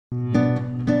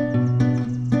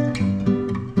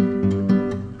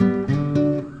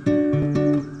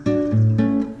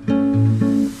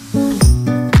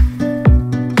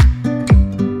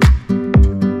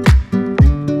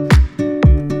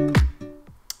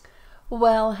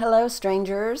Well, hello,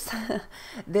 strangers.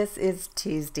 This is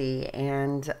Tuesday,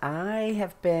 and I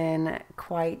have been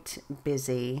quite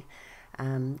busy.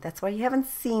 That's why you haven't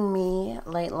seen me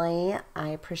lately. I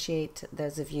appreciate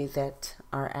those of you that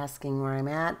are asking where I'm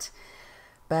at.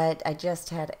 But I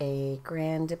just had a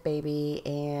grandbaby,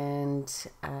 and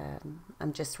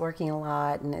I'm just working a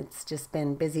lot, and it's just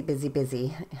been busy, busy,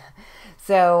 busy.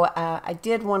 So I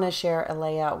did want to share a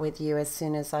layout with you as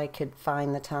soon as I could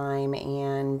find the time,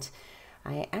 and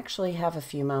I actually have a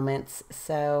few moments.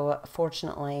 So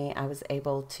fortunately, I was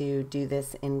able to do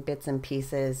this in bits and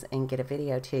pieces and get a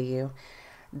video to you.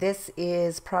 This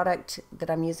is product that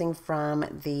I'm using from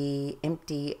the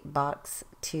Empty Box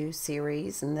 2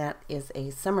 series, and that is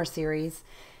a summer series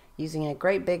using a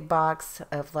great big box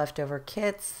of leftover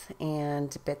kits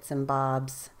and bits and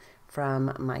bobs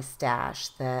from my stash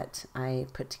that I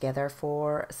put together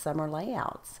for summer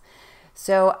layouts.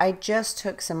 So I just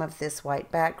took some of this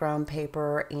white background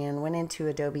paper and went into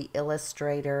Adobe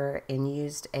Illustrator and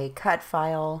used a cut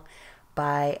file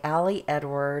by Ali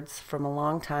Edwards from a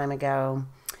long time ago,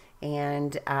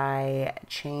 and I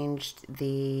changed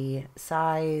the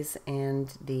size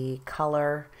and the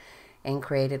color and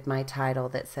created my title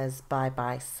that says Bye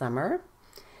Bye Summer.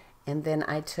 And then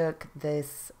I took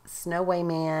this Snow Way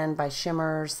Man by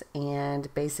Shimmers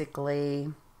and basically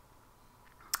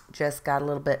just got a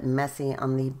little bit messy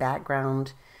on the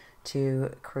background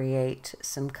to create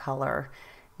some color.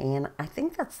 And I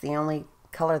think that's the only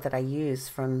color that I use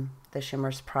from the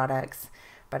Shimmers products,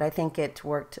 but I think it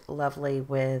worked lovely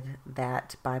with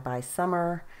that Bye Bye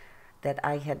Summer that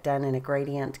I had done in a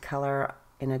gradient color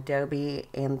in Adobe,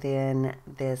 and then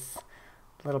this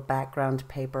little background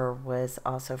paper was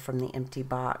also from the Empty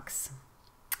Box.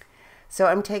 So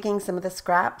I'm taking some of the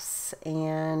scraps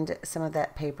and some of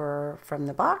that paper from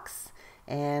the box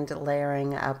and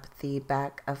layering up the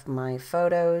back of my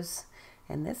photos.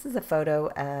 And this is a photo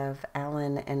of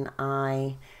Alan and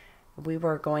I. We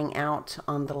were going out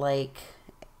on the lake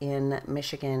in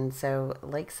Michigan, so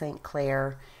Lake St.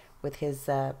 Clair, with his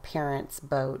parents'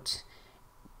 boat.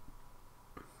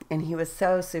 And he was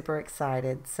so super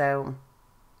excited. So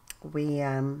we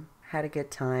had a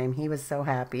good time. He was so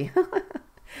happy.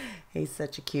 He's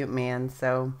such a cute man.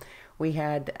 So we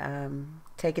had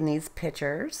taken these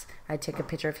pictures. I took a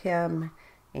picture of him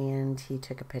and he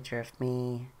took a picture of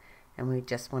me. And we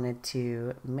just wanted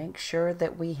to make sure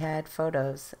that we had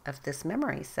photos of this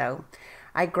memory. So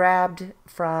I grabbed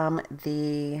from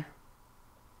the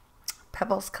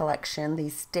Pebbles collection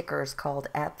these stickers called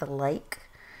At the Lake.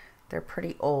 They're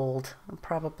pretty old,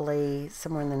 probably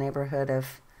somewhere in the neighborhood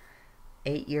of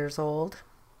 8 years old.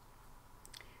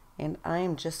 And I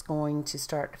am just going to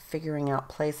start figuring out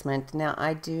placement. Now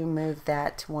I do move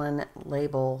that one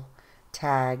label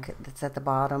tag that's at the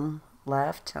bottom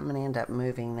left. I'm going to end up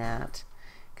moving that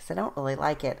because I don't really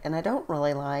like it. And I don't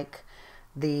really like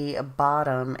the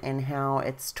bottom and how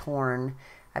it's torn.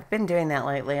 I've been doing that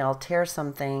lately. I'll tear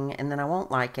something and then I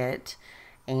won't like it.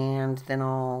 And then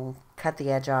I'll cut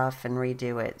the edge off and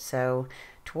redo it. So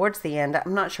towards the end,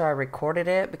 I'm not sure I recorded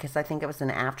it because I think it was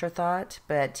an afterthought,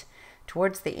 but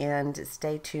towards the end,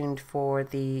 stay tuned for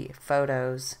the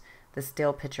photos, the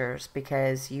still pictures,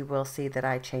 because you will see that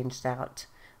I changed out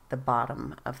the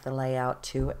bottom of the layout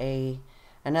to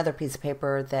another piece of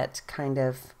paper that kind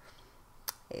of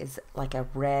is like a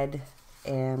red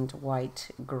and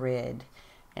white grid,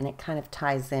 and it kind of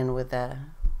ties in with a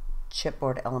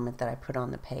chipboard element that I put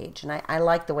on the page, and I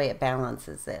like the way it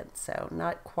balances it. So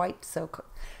not quite so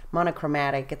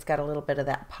monochromatic. It's got a little bit of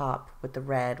that pop with the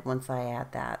red once I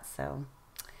add that. So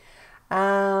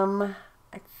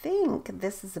I think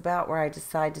this is about where I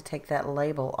decide to take that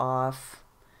label off.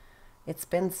 It's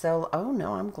been so, oh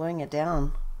no, I'm gluing it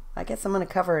down. I guess I'm going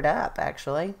to cover it up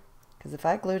actually, because if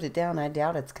I glued it down, I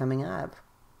doubt it's coming up.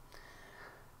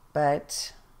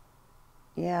 But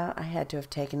yeah, I had to have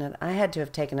taken it. I had to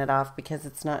have taken it off because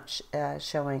it's not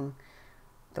showing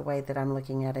the way that I'm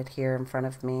looking at it here in front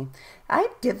of me. I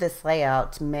did this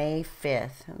layout May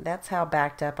 5th. That's how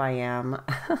backed up I am.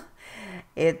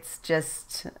 It's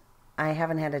just, I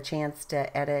haven't had a chance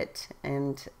to edit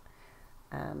and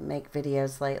make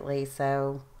videos lately,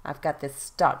 so I've got this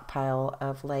stockpile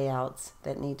of layouts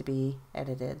that need to be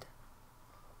edited.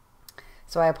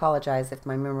 So I apologize if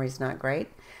my memory's not great.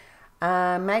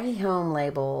 Maggie Home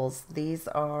labels. These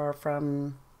are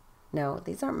from, no,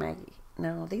 these aren't Maggie.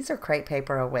 No, these are Crepe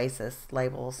Paper Oasis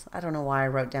labels. I don't know why I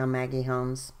wrote down Maggie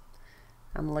Homes.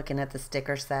 I'm looking at the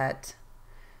sticker set.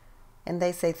 And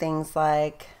they say things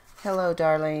like, hello,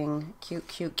 darling, cute,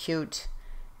 cute, cute,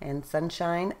 and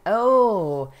sunshine.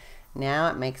 Oh, now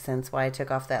it makes sense why I took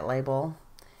off that label.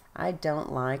 I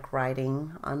don't like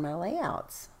writing on my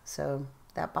layouts, so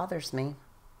that bothers me.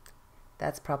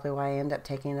 That's probably why I end up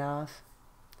taking it off.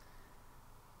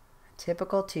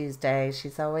 Typical Tuesday.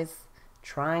 She's always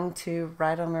trying to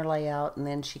write on her layout, and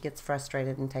then she gets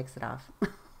frustrated and takes it off.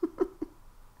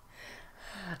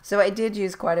 So I did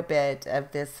use quite a bit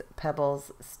of this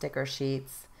Pebbles sticker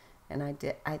sheets, and I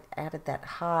added that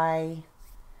high,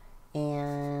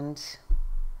 and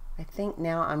I think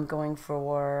now I'm going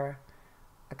for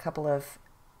a couple of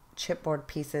chipboard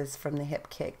pieces from the Hip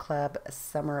Kit Club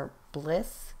Summer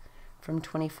Bliss from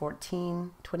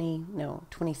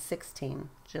 2016,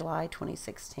 July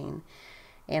 2016.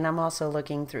 And I'm also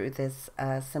looking through this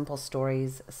Simple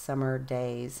Stories Summer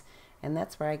Days, and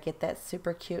that's where I get that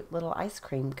super cute little ice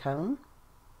cream cone,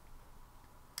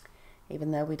 even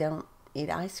though we don't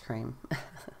eat ice cream.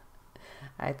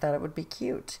 I thought it would be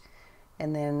cute.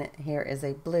 And then here is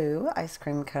a blue ice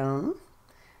cream cone.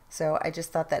 So I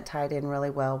just thought that tied in really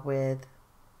well with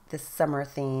this summer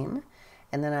theme.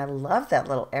 And then I love that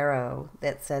little arrow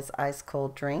that says ice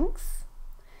cold drinks.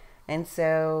 And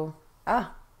so,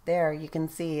 there you can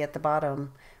see at the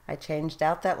bottom, I changed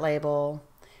out that label,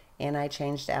 and I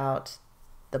changed out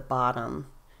the bottom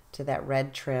to that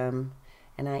red trim,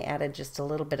 and I added just a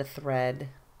little bit of thread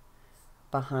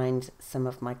behind some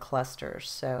of my clusters.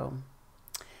 So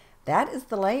that is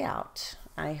the layout.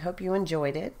 I hope you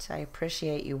enjoyed it. I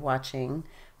appreciate you watching.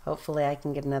 Hopefully I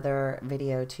can get another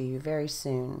video to you very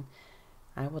soon.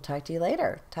 I will talk to you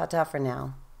later. Ta-ta for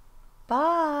now.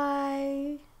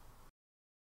 Bye.